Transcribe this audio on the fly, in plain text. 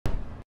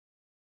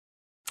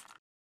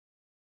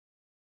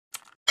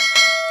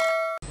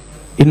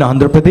in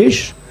Andhra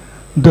Pradesh,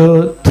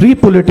 the three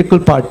political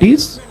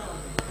parties,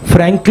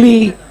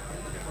 frankly,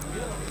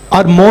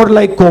 are more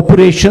like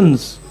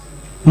corporations,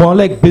 more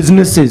like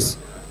businesses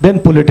than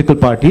political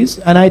parties.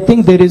 And I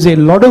think there is a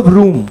lot of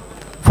room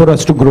for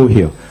us to grow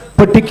here.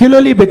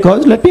 Particularly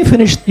because, let me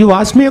finish, you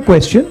asked me a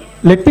question,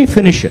 let me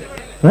finish it,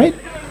 right?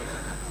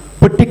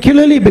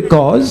 Particularly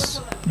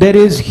because there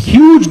is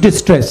huge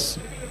distress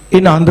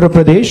in Andhra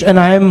Pradesh, and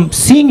I am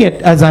seeing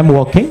it as I'm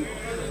walking,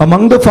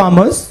 among the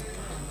farmers,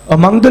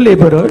 among the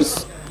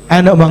laborers,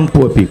 and among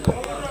poor people.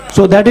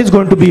 So that is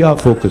going to be our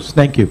focus.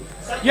 Thank you.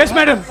 Yes,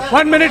 madam.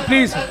 1 minute,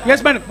 please.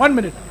 Yes, madam. 1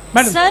 minute.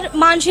 Sir,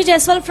 Mansi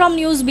Jaiswal from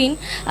news been.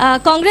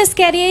 Congress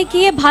कह रही है कि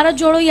ये भारत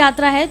जोड़ो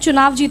यात्रा है,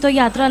 चुनाव जीतो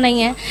यात्रा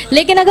नहीं है।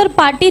 लेकिन अगर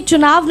पार्टी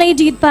चुनाव नहीं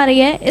जीत पा रही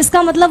है,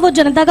 इसका मतलब वो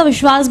जनता का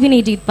विश्वास भी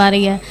नहीं जीत पा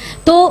रही है।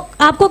 तो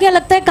आपको क्या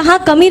लगता है, कहाँ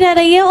कमी रह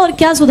रही है और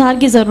क्या सुधार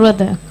की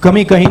जरूरत है?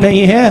 कमी कहीं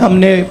नहीं है।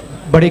 हमने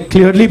बड़े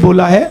क्लियरली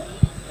बोला है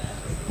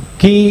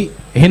कि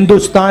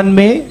हिंदुस्तान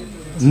में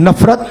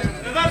नफरत,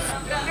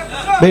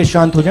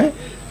 शांत हो जाए,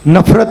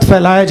 नफरत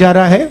फैलाया जा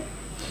रहा है,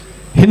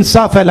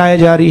 हिंसा फैलाई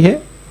जा रही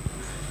है,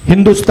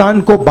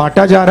 हिंदुस्तान को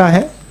बांटा जा रहा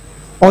है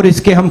और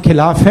इसके हम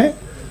खिलाफ हैं।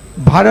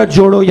 भारत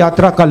जोड़ो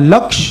यात्रा का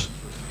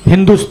लक्ष्य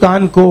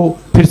हिंदुस्तान को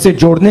फिर से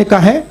जोड़ने का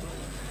है।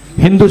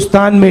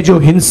 हिंदुस्तान में जो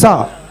हिंसा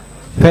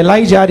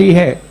फैलाई जा रही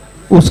है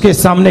उसके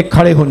सामने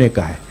खड़े होने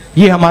का है।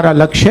 ये हमारा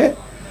लक्ष्य है।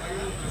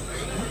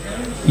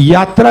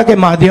 यात्रा के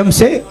माध्यम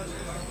से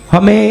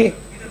हमें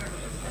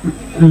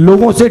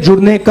लोगों से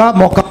जुड़ने का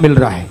मौका मिल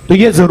रहा है, तो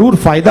ये जरूर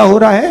फायदा हो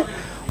रहा है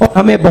और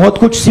हमें बहुत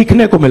कुछ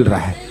सीखने को मिल रहा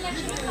है।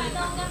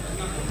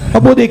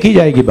 अब वो देखी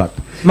जाएगी बात।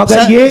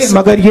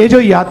 मगर ये जो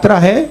यात्रा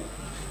है,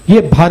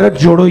 ये भारत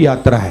जोड़ो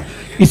यात्रा है,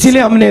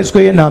 इसीलिए हमने इसको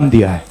ये नाम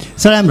दिया है।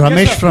 Sir, I am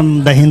Ramesh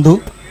from the Hindu.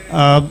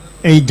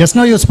 Just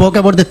now you spoke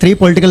about the three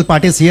political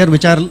parties here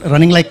which are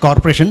running like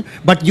corporation,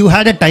 but you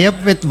had a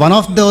tie-up with one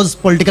of those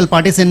political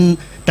parties in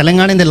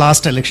Telangana in the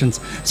last elections.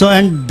 So,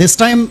 and this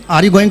time,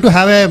 are you going to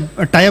have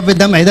a tie-up with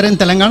them either in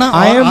Telangana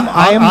I am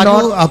are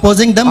not you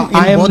opposing them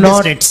in both the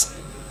states?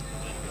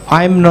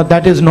 I am not.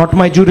 That is not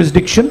my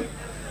jurisdiction.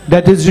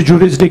 That is the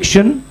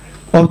jurisdiction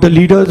of the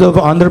leaders of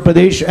Andhra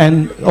Pradesh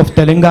and of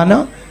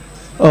Telangana.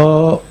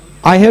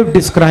 I have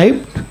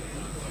described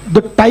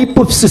the type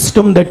of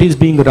system that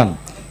is being run.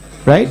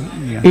 Right?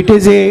 Yeah. It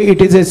is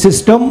a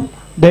system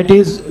that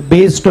is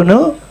based on a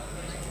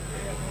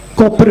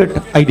corporate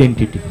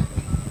identity.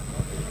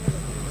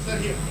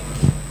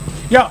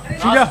 Yeah,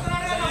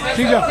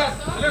 Shija.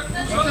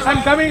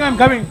 I'm coming. I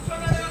mean,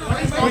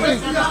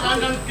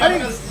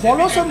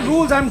 follow some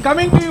rules. I'm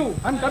coming to you.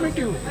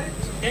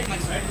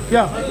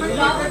 Yeah.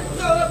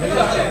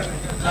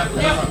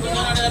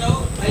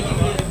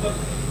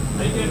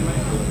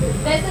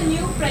 There's a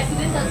new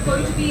president that's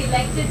going to be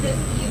elected this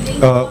evening.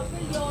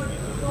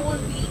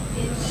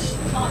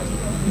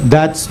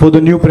 That's for the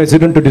new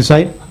president to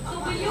decide. So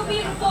will you be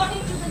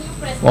reporting to the new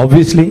president?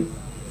 Obviously.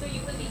 So you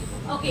will be.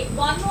 Okay,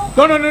 one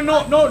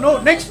more. No.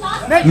 Next.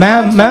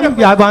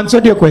 Ma'am, I've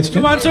answered your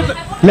question.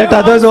 Let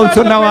others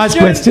also now ask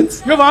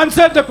questions. You've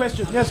answered the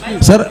question. Yes,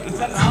 please. Sir,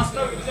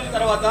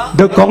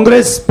 the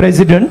Congress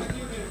president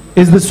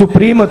is the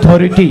supreme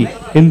authority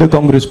in the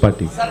Congress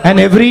party. And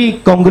every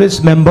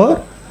Congress member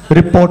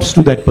reports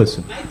to that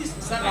person.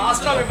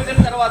 రాష్ట్ర విభజన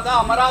తర్వాత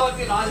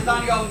అమరావతి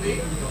రాజధానిగా ఉంది.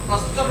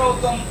 ప్రస్తుత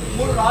ప్రభుత్వం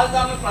 3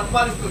 రాజధానులను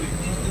ప్రతిపాదిస్తుంది.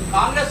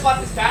 Congress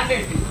party stand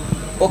ఏంటి?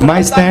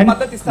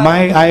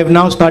 I have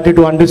now started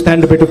to understand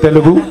a bit of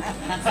Telugu.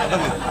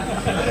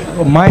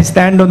 My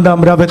stand on the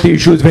Amaravati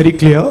issue is very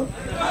clear.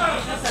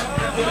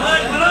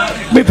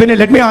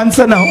 Let me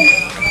answer now.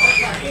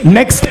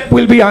 Next step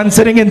will be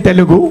answering in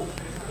Telugu.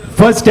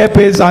 First step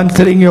is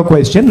answering your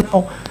question.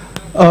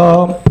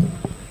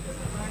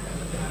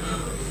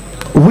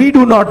 We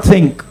do not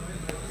think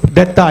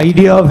that the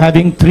idea of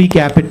having 3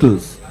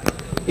 capitals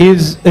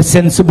is a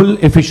sensible,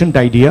 efficient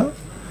idea.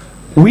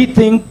 We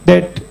think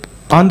that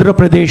Andhra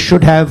Pradesh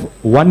should have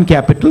 1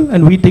 capital,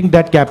 and we think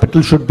that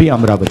capital should be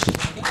Amaravati.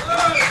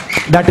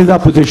 That is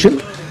our position.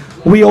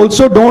 We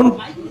also don't,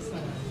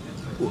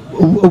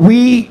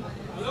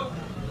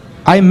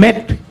 I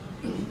met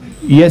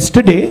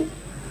yesterday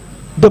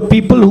the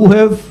people who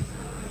have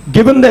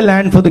given their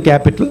land for the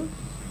capital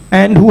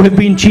and who have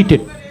been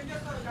cheated.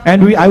 And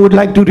I would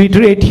like to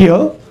reiterate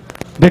here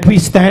that we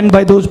stand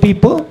by those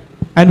people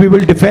and we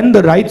will defend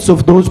the rights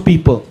of those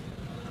people.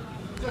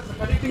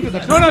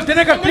 No,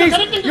 Dinakar, please.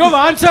 You've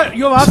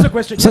asked the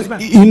question. Yes, ma'am.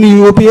 In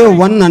UPA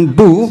 1 and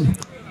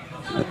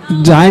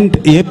 2, joint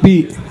AP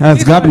has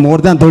got more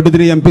than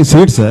 33 MP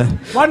seats.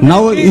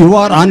 Now you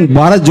are on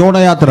Bharat Jodo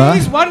Yatra.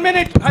 Please, 1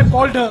 minute. I've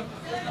called her.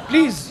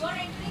 Please.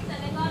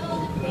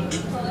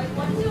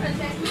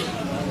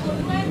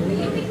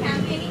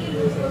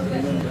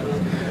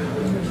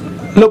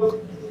 Look,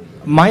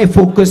 my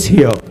focus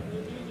here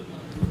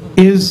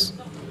is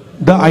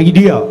the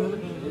idea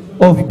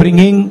of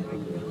bringing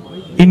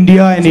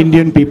India and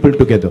Indian people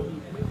together.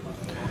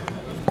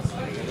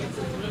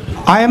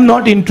 I am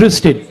not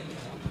interested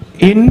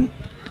in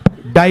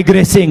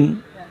digressing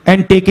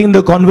and taking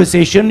the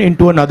conversation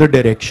into another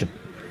direction.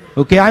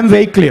 Okay, I'm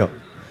very clear.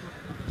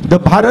 The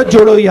Bharat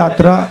Jodo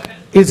Yatra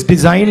is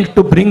designed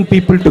to bring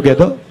people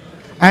together,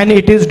 and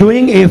it is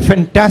doing a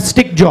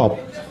fantastic job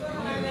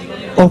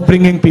of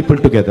bringing people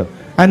together.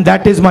 And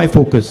that is my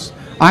focus.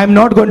 I'm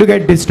not going to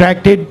get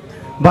distracted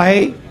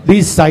by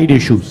these side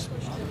issues.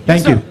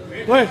 Thank you.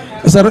 Go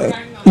ahead. Sir,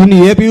 in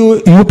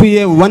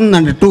UPA 1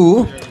 and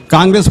 2,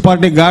 Congress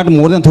party got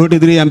more than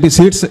 33 MP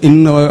seats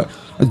in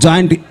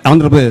joint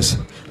Andhra Pradesh.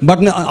 But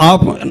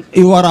आप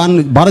you are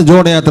on Bharat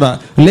जोड़ो यात्रा,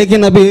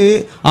 लेकिन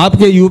अभी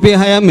आपके UP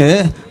हया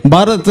में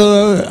Bharat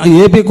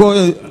AP को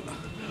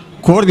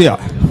छोड़ दिया.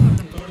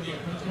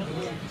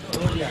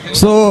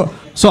 So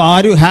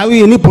are you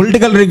having any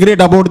political regret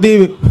about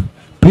the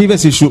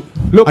previous issue?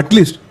 Look, at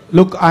least.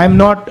 Look, I'm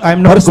not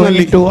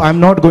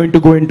going to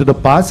go into the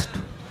past.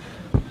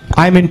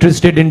 I'm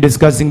interested in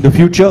discussing the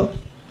future,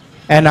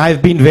 and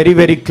I've been very,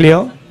 very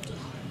clear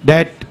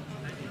that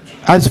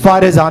as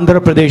far as Andhra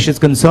Pradesh is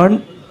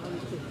concerned,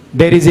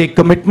 there is a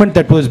commitment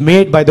that was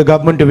made by the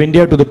government of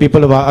India to the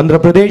people of Andhra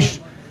Pradesh,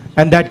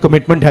 and that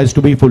commitment has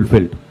to be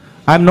fulfilled.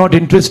 I'm not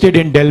interested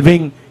in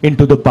delving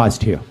into the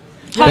past here.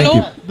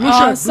 Hello, Blue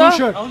shirt, sir. blue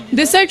shirt.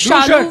 This is Blue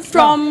Shalu shirt.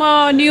 from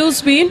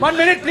Newsbeat. 1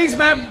 minute, please,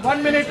 ma'am.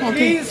 1 minute,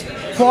 please.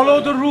 Follow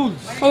the rules.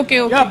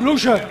 Okay, okay. Yeah, blue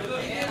shirt.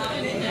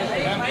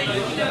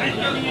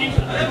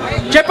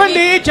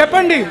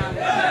 Cheppandi.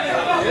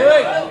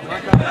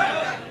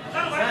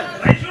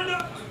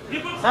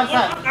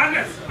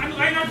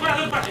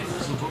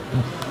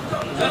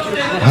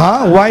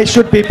 Why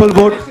should people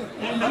vote?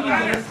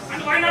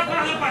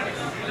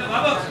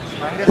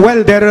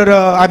 Well, there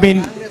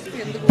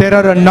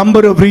are a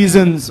number of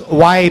reasons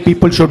why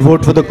people should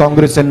vote for the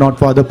Congress and not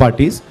for other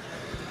parties.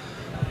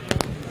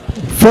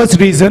 First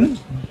reason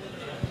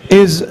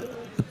is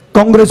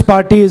Congress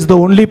party is the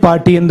only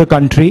party in the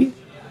country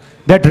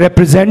that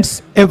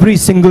represents every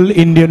single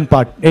Indian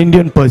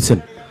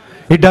person.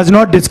 It does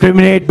not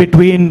discriminate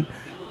between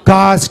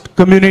caste,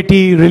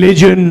 community,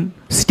 religion,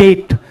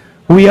 state.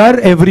 We are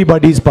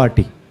everybody's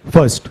party,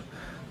 first.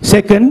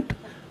 Second,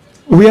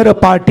 we are a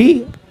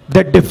party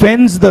that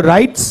defends the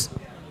rights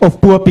of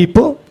poor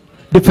people,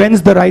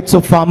 defends the rights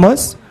of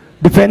farmers,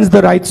 defends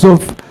the rights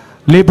of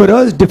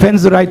laborers,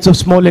 defends the rights of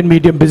small and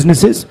medium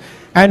businesses,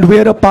 and we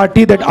are a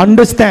party that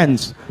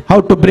understands how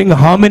to bring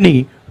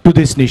harmony to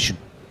this nation.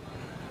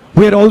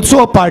 We are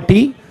also a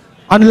party,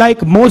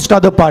 unlike most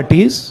other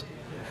parties,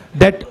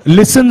 that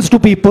listens to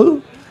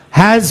people,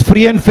 has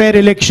free and fair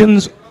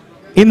elections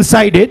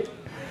inside it,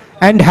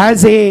 and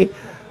has a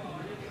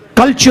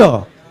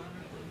culture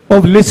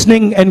of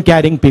listening and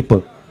caring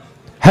people.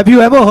 Have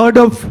you ever heard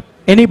of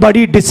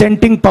anybody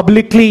dissenting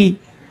publicly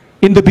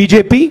in the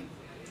BJP?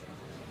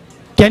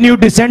 Can you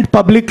dissent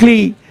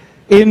publicly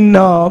in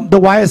the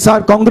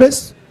YSR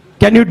Congress?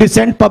 Can you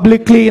dissent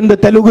publicly in the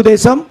Telugu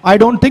Desam? I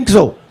don't think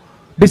so.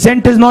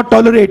 Dissent is not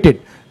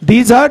tolerated.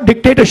 These are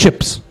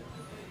dictatorships.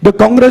 The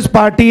Congress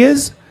party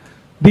is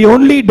the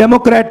only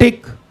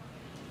democratic,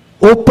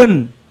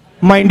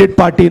 open-minded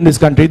party in this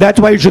country. That's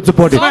why you should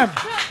support it.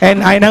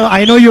 And I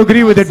know you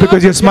agree with it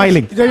because you're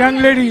smiling. The young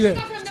lady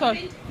there.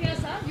 Sorry. Clear,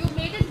 sir. You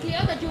made it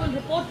clear that you will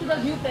report to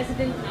the new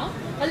president now.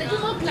 A little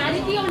more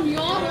clarity on your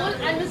role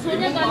and Ms.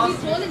 Sonia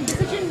Gandhi's role in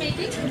decision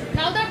making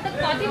now that the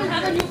party will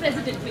have a new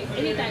president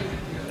anytime.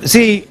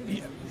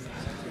 See,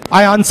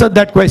 I answered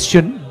that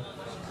question.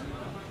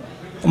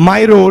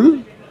 My role,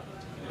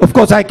 of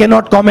course, I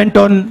cannot comment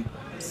on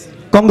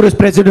Congress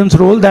President's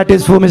role. That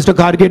is for Mr.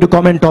 Kharge to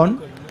comment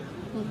on.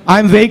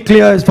 I'm very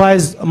clear as far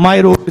as my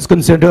role is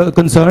concerned.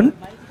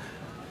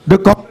 The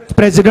Congress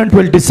President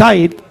will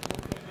decide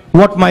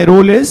what my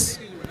role is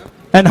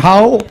and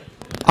how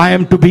I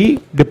am to be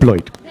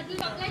deployed.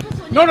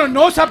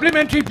 No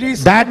supplementary,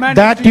 please.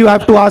 That you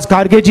have to ask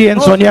Kharge ji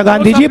and Sonia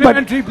Gandhi ji.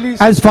 But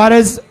as far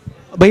as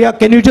Bhaiya,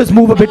 can you just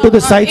move a bit to the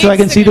side so I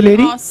can see the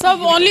lady? Sir,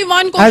 only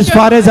one question. As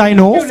far as I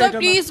know, Sir,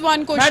 please,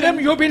 one question.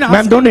 Madam, you've been Ma'am,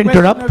 asking don't the question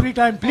interrupt. every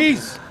time,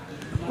 please.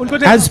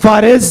 As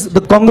far as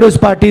the Congress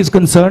party is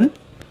concerned,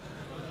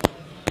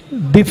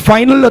 the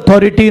final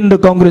authority in the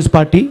Congress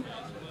party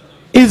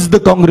is the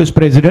Congress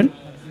president,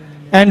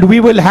 and we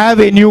will have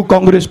a new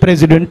Congress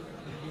president,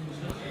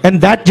 and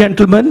that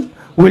gentleman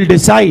will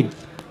decide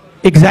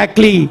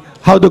exactly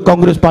how the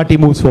Congress party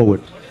moves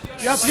forward.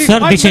 Yeah, please, Sir,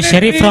 1 this is minute,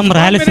 Sharif please, from 1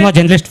 Rayalaseema minute.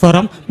 Journalist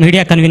Forum,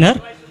 media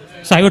convener.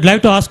 So I would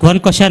like to ask one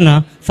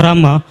question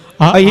from...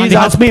 He's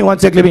asked me, one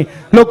second, let me.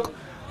 Look,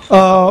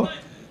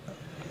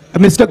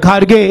 Mr.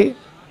 Kharge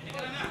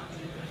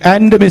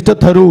and Mr.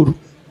 Tharoor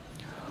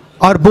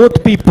are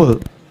both people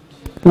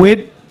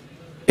with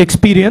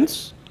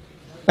experience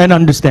and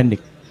understanding.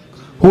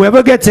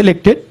 Whoever gets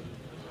elected,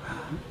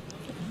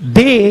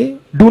 they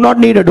do not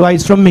need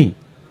advice from me.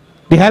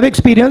 They have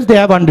experience, they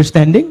have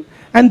understanding,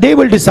 and they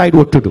will decide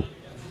what to do.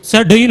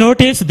 Sir, do you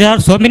notice there are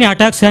so many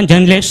attacks on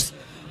journalists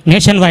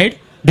nationwide?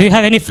 Do you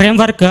have any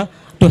framework to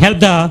help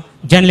the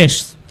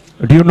journalists?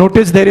 Do you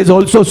notice there is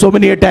also so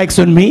many attacks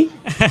on me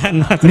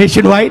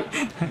nationwide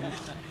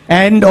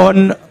and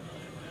on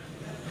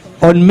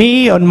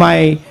me, on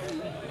my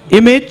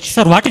image?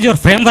 Sir, what is your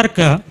framework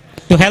to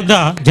help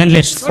the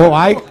journalists? Oh,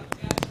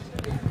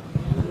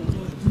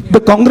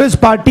 The Congress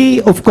party,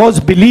 of course,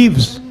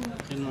 believes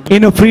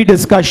in a free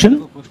discussion.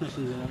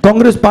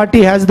 Congress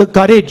party has the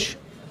courage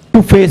to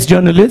face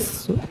journalists.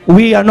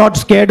 We are not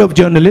scared of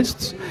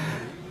journalists.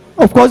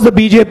 Of course, the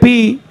BJP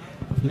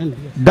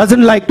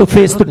doesn't like to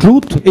face the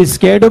truth, is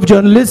scared of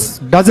journalists,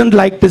 doesn't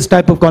like this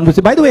type of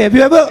conversation. By the way, have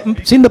you ever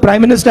seen the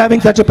Prime Minister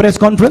having such a press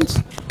conference?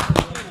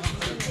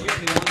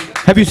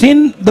 Have you seen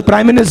the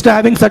Prime Minister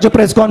having such a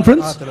press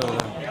conference?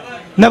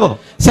 Never.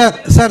 Sir.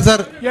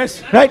 Yes.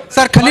 Right?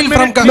 Sir, Khalil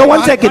from... No,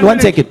 one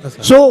second.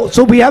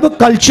 So we have a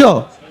culture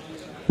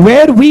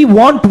where we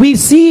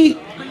see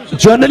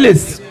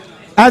journalists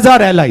as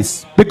our allies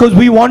because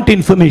we want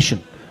information.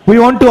 We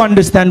want to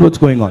understand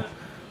what's going on.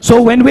 So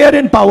when we are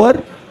in power,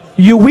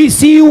 we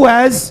see you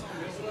as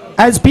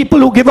people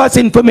who give us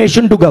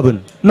information to govern,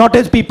 not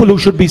as people who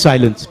should be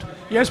silenced.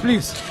 Yes,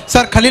 please.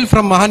 Sir, Khalil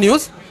from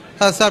Mahanews.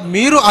 Sir,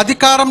 మీరు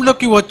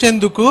అధికారంలోకి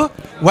వచ్చేందుకు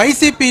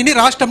వైసీపీని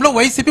రాష్ట్రంలో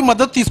YCP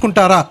మద్దతు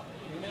తీసుకుంటారా?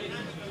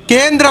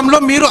 కేంద్రంలో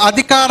మీరు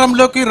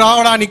అధికారంలోకి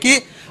రావడానికి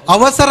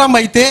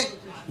అవసరమైతే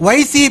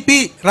వైసీపీ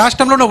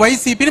రాష్ట్రంలో ఉన్న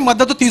వైసీపీని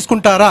మద్దతు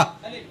తీసుకుంటారా?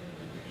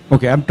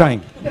 Okay, I'm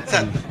trying.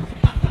 Sir.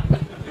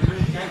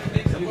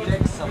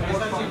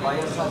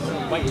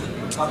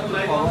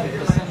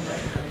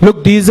 Look,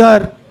 these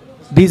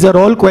are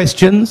all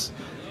questions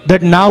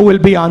that now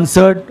will be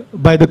answered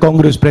by the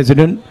Congress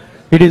president.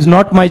 It is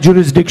not my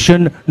jurisdiction,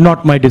 not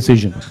my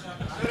decision.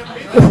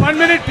 1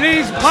 minute,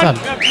 please.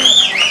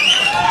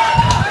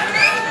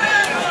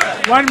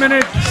 1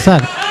 minute. Sir,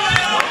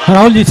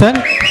 Rahul ji, sir.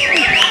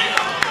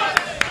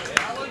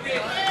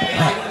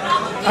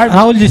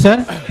 Rahul ji, sir.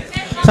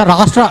 Sir,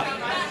 Rashtra.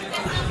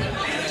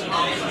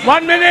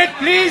 1 minute,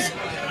 please.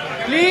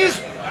 Please.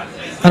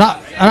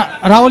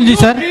 Rahul ji,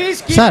 sir. Please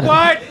keep Sir.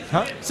 quiet.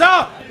 Sir,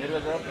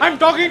 I'm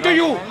talking to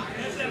you.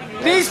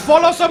 Please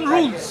follow some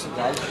rules.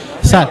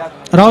 Sir,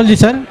 Rahul ji,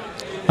 sir.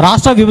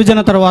 రాష్ట్ర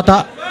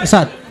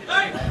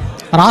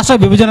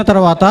విభజన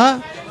తర్వాత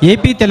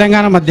AP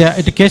Telangana మధ్య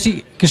ఇటు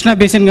Krishna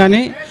basin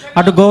కానీ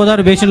అటు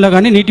గోదావరి బేసిన్లో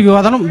కానీ నీటి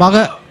వివాదం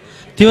బాగా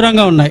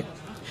తీవ్రంగా ఉన్నాయి.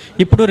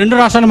 ఇప్పుడు రెండు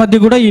రాష్ట్రాల మధ్య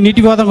కూడా ఈ నీటి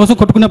వివాదం కోసం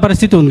కొట్టుకునే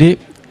పరిస్థితి ఉంది.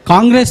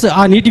 కాంగ్రెస్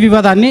ఆ నీటి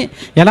వివాదాన్ని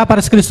ఎలా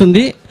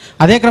పరిష్కరిస్తుంది?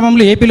 అదే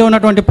క్రమంలో ఏపీలో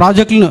ఉన్నటువంటి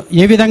ప్రాజెక్టులను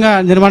ఏ విధంగా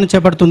నిర్మాణం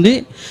చేపడుతుంది?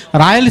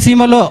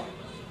 రాయలసీమలో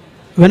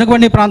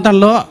వెనుకబడిన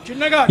ప్రాంతంలో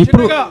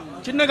ఇప్పుడు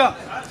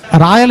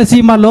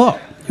రాయలసీమలో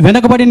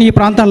వెనుకబడిన ఈ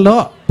ప్రాంతంలో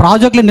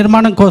ప్రాజెక్టుల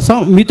నిర్మాణం కోసం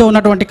మీతో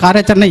ఉన్నటువంటి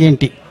కార్యాచరణ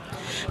ఏంటి?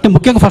 అంటే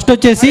ముఖ్యంగా ఫస్ట్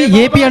వచ్చేసి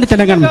ఏపీ అండ్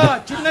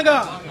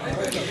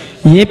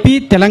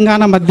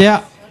తెలంగాణ మధ్య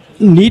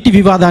నీటి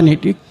వివాదాన్ని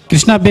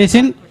కృష్ణా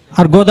బేసిన్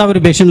ఆర్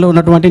గోదావరి బేసిన్లో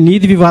ఉన్నటువంటి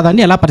నీటి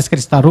వివాదాన్ని ఎలా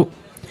పరిష్కరిస్తారు?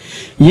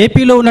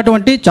 ఏపీలో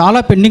ఉన్నటువంటి చాలా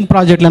పెండింగ్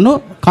ప్రాజెక్టులను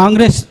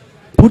కాంగ్రెస్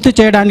పూర్తి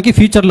చేయడానికి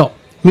ఫ్యూచర్లో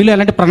మీలో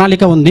ఎలాంటి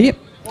ప్రణాళిక ఉంది?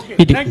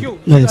 ఇది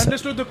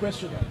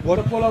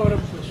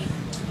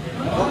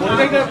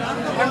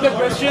And the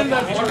question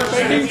that what are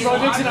pending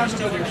projects in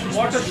Andhra Pradesh?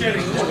 Water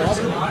sharing.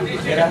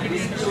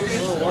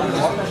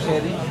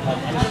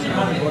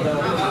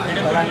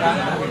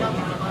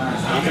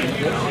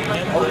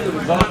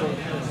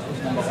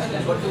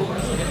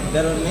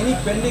 There are many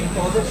pending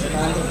projects in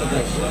Andhra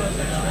Pradesh.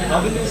 How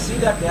will you see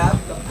that gap?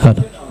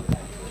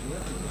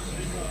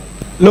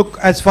 Look,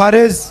 as far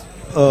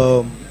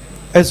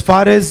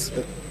as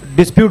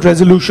dispute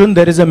resolution,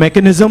 there is a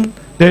mechanism,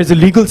 there is a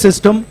legal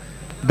system.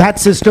 That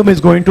system is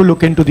going to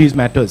look into these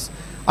matters.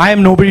 I am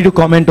nobody to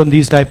comment on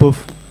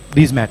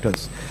these matters.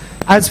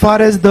 As far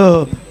as the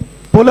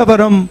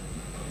Polavaram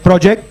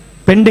project,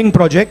 pending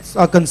projects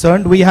are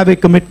concerned, we have a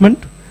commitment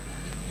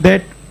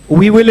that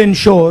we will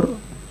ensure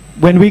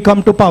when we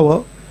come to power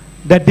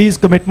that these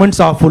commitments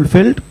are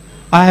fulfilled.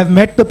 I have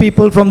met the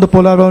people from the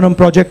Polavaram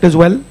project as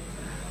well,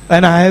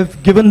 and I have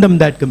given them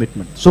that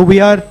commitment. So we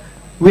are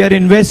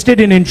invested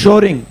in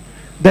ensuring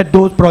that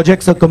those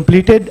projects are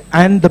completed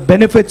and the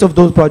benefits of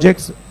those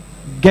projects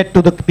get to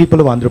the people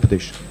of Andhra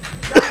Pradesh.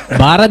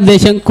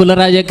 భారతదేశం కుల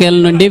రాజకీయాల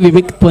నుండి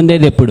విముక్తి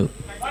పొందేది ఎప్పుడు?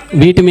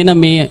 వీటి మీద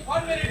మీ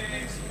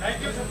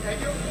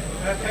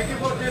Thank you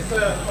for this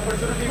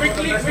opportunity.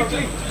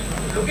 Quickly.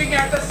 Looking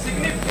at the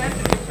significant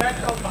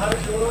impact of Bharat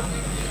Jodo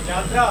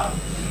Yatra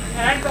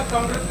and the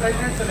Congress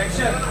president's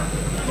election,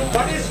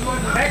 what is your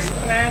next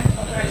plan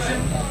of action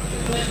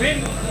to win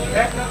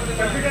back the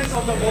confidence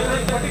of the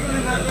voters,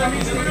 particularly in the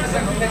coming state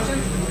assembly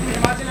elections in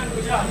Himachal and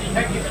Gujarat?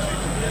 Thank you.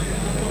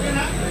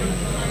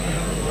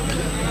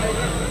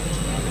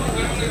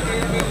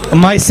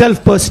 Myself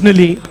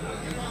personally,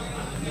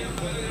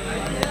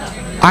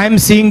 I am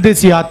seeing this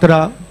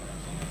yatra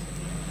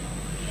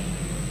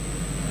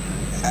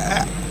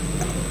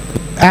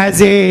as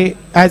a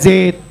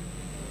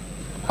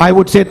I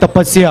would say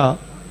tapasya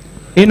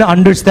in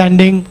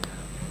understanding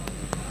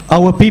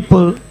our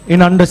people, in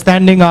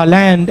understanding our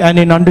land, and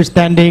in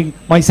understanding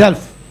myself.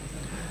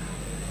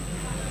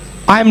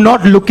 I am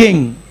not looking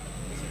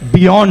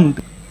beyond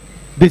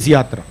this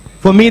yatra.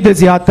 For me, this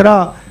yatra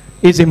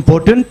is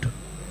important,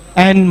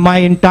 and my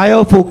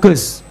entire focus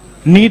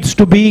needs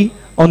to be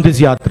on this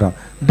yatra.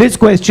 This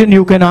question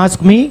you can ask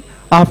me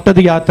after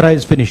the yatra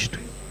is finished.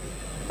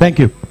 Thank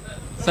you.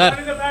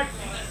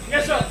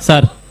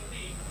 Sir.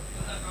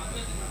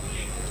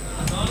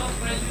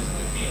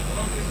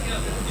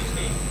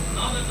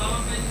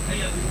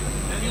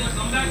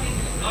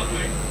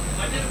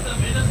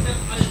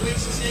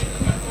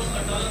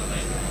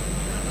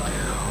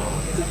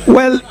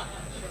 Well,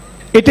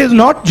 it is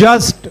not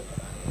just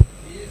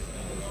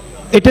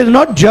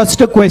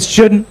a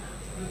question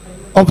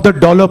of the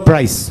dollar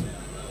price.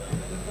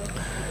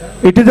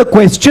 It is a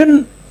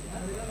question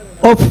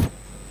of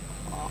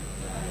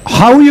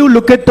how you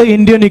look at the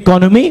Indian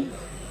economy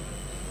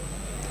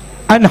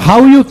and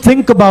how you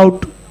think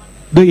about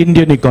the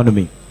Indian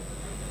economy.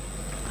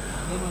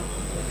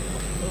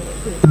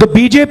 The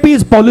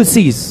BJP's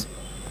policies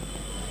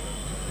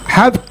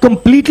have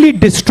completely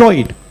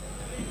destroyed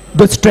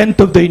the strength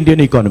of the Indian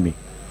economy.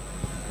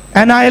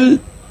 And I'll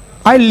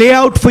lay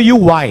out for you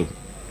why.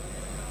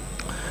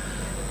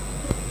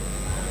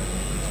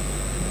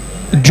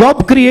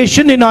 Job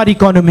creation in our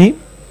economy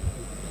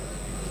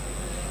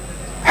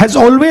has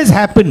always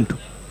happened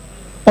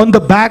on the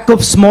back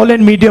of small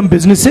and medium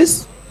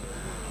businesses,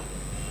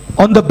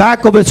 on the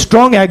back of a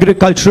strong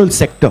agricultural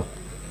sector.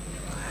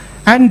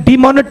 And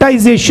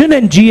demonetization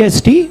and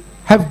GST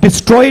have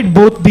destroyed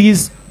both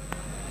these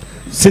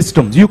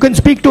systems. You can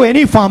speak to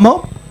any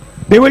farmer,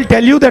 they will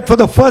tell you that for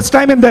the first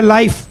time in their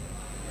life,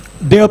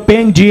 they are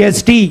paying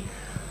GST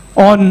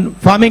on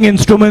farming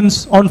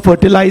instruments, on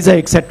fertilizer,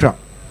 etc.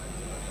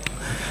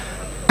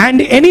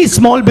 And any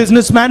small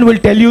businessman will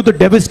tell you the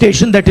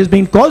devastation that has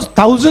been caused.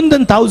 Thousands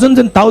and thousands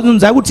and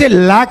thousands, I would say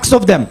lakhs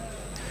of them,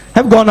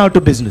 have gone out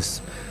of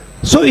business.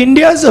 So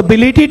India's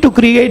ability to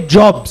create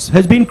jobs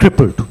has been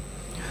crippled.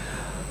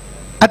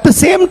 At the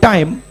same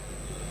time,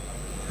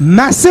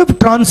 massive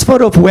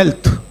transfer of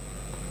wealth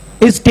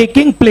is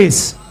taking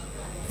place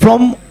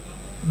from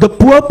the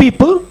poor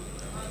people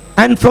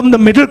and from the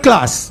middle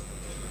class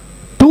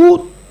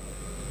to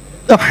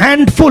a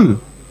handful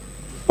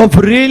of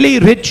really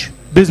rich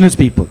business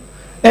people.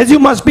 As you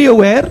must be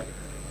aware,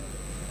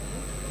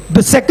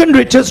 the second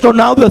richest, or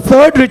now the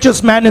third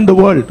richest man in the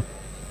world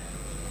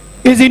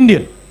is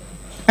Indian.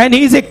 And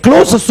he is a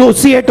close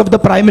associate of the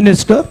Prime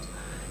Minister,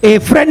 a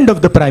friend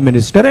of the Prime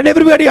Minister, and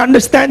everybody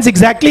understands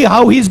exactly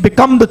how he's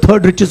become the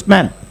third richest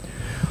man.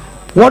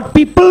 What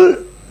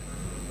people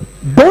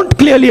don't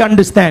clearly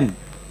understand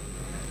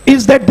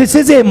is that this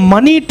is a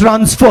money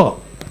transfer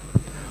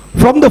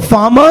from the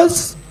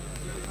farmers,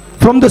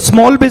 from the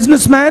small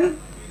businessman,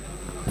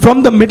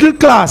 from the middle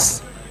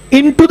class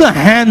into the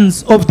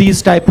hands of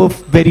these type of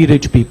very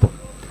rich people.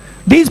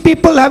 These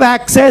people have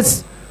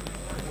access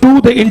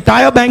to the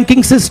entire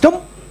banking system.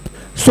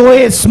 So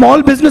a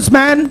small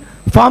businessman,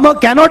 farmer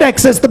cannot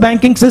access the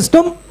banking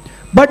system,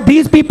 but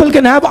these people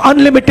can have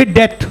unlimited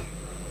debt,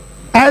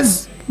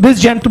 as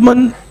this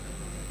gentleman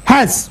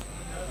has.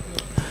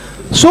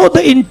 So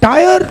the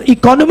entire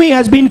economy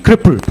has been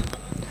crippled,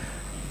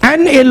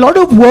 and a lot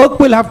of work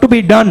will have to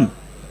be done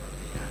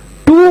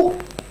to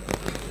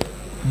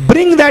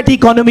bring that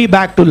economy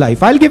back to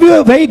life. I'll give you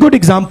a very good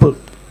example.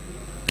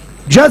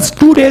 Just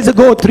 2 days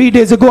ago, 3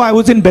 days ago, I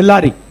was in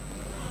Bellary.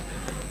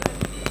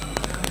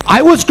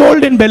 I was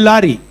told in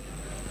Bellary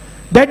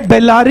that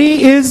Bellary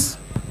is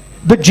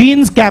the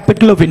jeans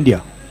capital of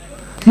India.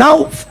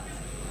 Now,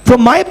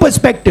 from my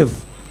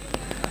perspective,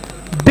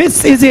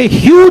 this is a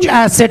huge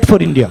asset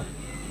for India.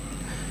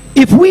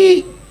 If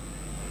we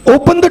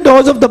open the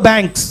doors of the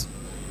banks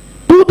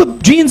to the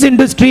jeans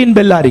industry in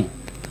Bellary,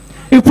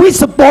 if we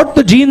support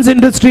the jeans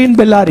industry in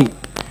Bellary,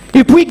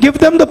 if we give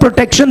them the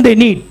protection they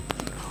need,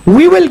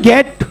 we will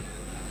get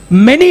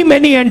many,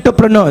 many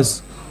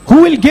entrepreneurs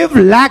who will give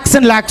lakhs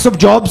and lakhs of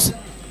jobs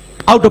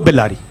out of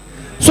Bellary.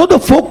 So the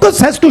focus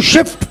has to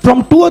shift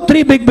from 2 or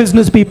 3 big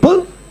business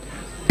people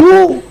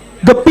to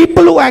the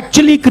people who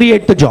actually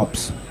create the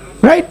jobs,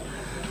 right?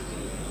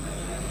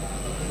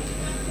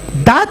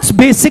 That's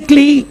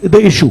basically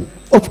the issue.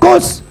 Of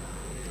course,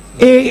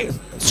 a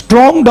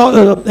strong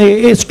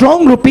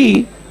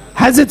rupee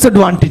has its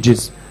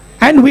advantages,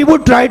 and we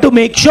would try to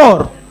make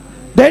sure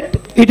that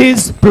it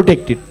is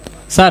protected.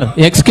 Sir,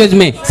 excuse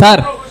me, sir.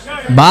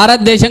 Bharat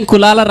Desham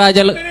Kulala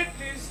Rajal.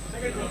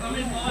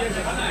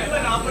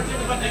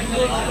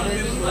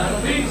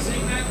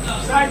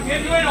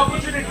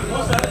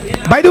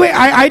 By the way,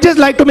 I just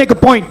like to make a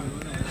point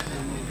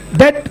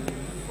that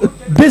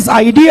this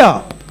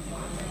idea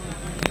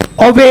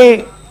of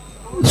a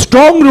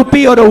strong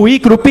rupee or a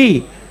weak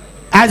rupee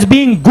as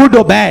being good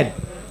or bad,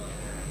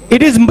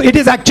 it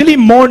is actually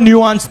more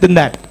nuanced than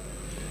that.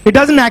 It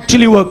doesn't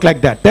actually work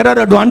like that. There are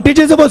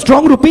advantages of a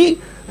strong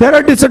rupee, there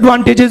are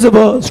disadvantages of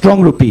a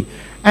strong rupee,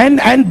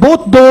 and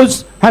both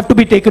those have to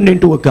be taken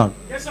into account.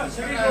 Yes, sir. You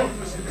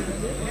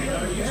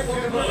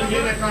spoke about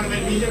Indian economy.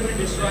 BJP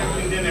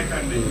destroying Indian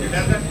economy.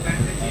 Does that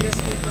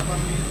GST is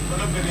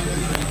one of the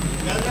reasons?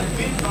 Does that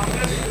mean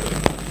Congress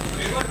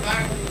revert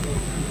back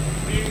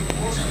being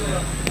forced to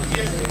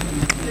GST?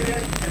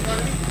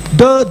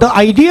 The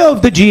idea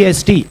of the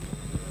GST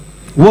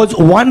was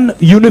one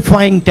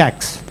unifying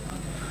tax.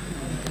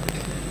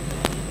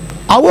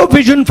 Our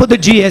vision for the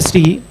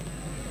GST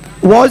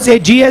was a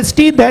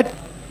GST that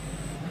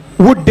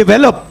would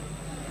develop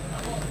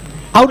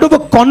out of a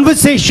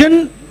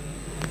conversation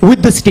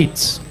with the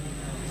states.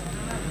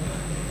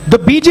 The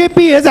BJP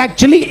has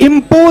actually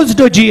imposed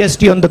a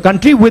GST on the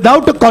country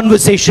without a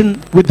conversation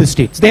with the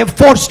states. They have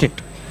forced it.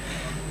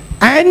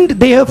 And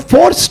they have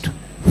forced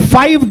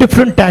 5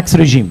 different tax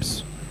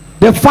regimes.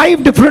 There are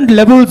 5 different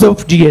levels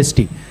of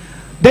GST.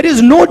 There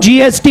is no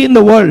GST in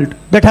the world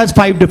that has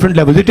 5 different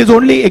levels. It is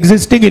only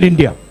existing in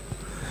India.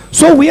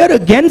 So we are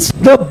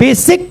against the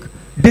basic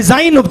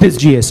design of this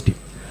GST.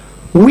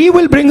 We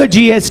will bring a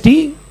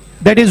GST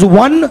that is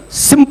one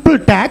simple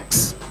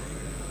tax,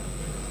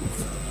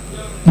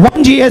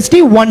 one GST,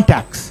 one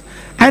tax.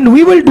 And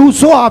we will do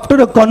so after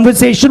a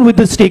conversation with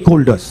the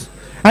stakeholders.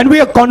 And we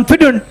are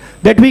confident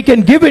that we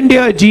can give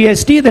India a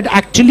GST that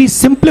actually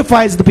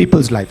simplifies the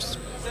people's lives.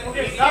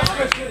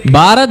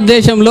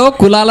 భారతదేశంలో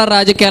కులాల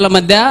రాజకీయాల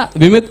మధ్య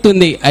విముక్తి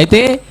ఉంది.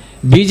 అయితే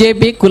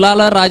BJP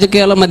కులాల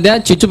రాజకీయాల మధ్య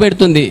చిచ్చు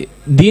పెడుతుంది.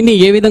 దీన్ని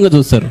ఏ విధంగా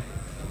చూస్తారు?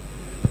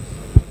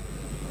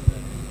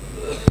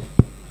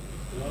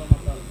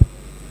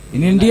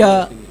 In India,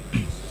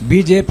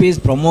 BJP is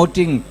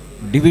promoting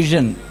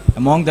division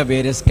among the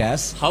various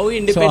castes. How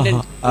independent?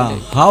 So,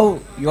 how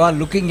you are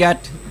looking at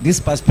this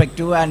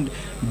perspective and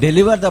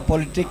deliver the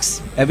politics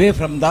away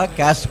from the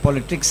caste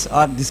politics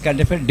or this kind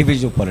of a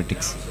divisive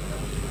politics?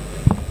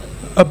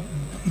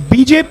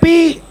 BJP,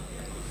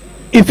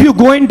 if you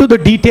go into the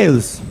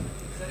details,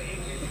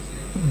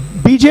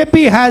 BJP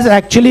has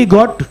actually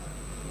got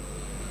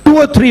 2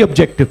 or 3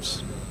 objectives.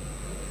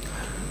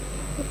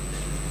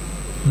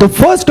 The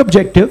first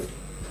objective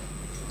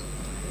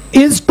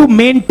is to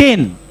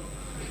maintain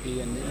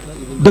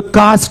the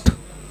caste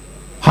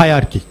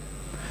hierarchy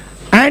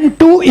and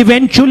to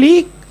eventually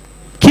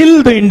kill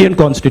the Indian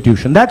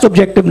constitution. That's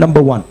objective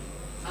number 1.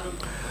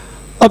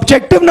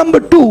 Objective number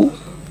 2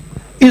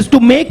 is to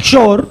make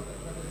sure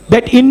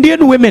that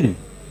Indian women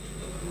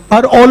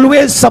are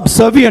always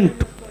subservient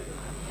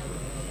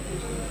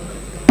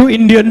to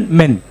Indian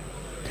men.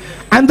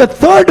 And the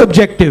third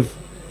objective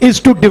is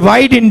to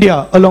divide India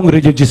along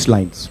religious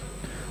lines.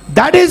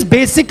 That is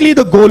basically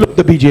the goal of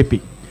the BJP.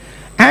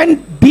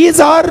 And these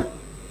are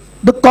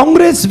the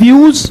Congress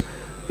views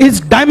is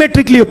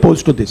diametrically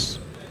opposed to this.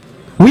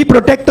 We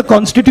protect the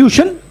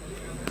constitution,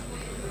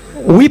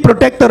 we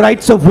protect the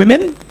rights of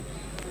women,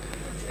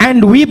 and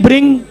we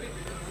bring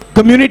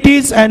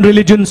communities and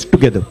religions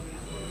together.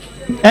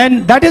 And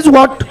that is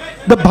what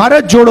the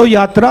Bharat Jodo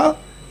Yatra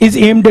is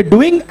aimed at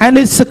doing and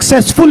is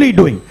successfully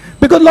doing.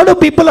 Because a lot of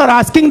people are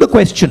asking the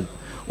question,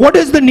 what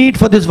is the need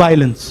for this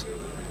violence?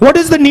 What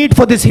is the need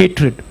for this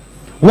hatred?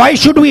 Why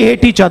should we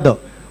hate each other?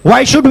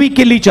 Why should we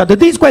kill each other?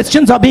 These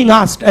questions are being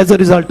asked as a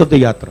result of the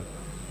Yatra.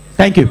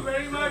 Thank you.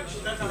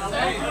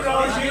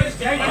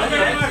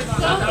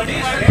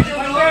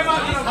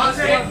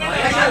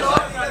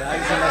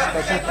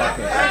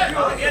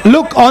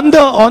 Look, on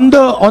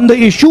the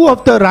issue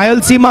of the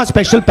Rayalaseema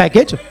special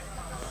package,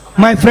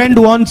 my friend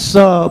wants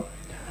a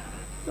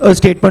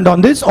statement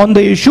on this. On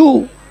the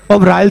issue of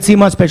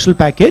Rayalaseema special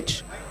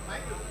package,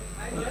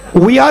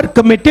 we are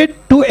committed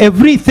to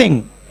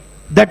everything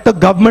that the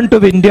government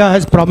of India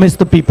has promised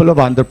the people of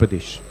Andhra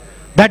Pradesh.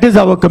 That is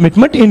our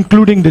commitment,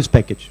 including this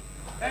package.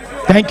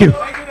 Thank you.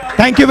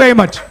 Thank you very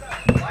much.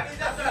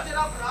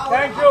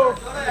 Thank you.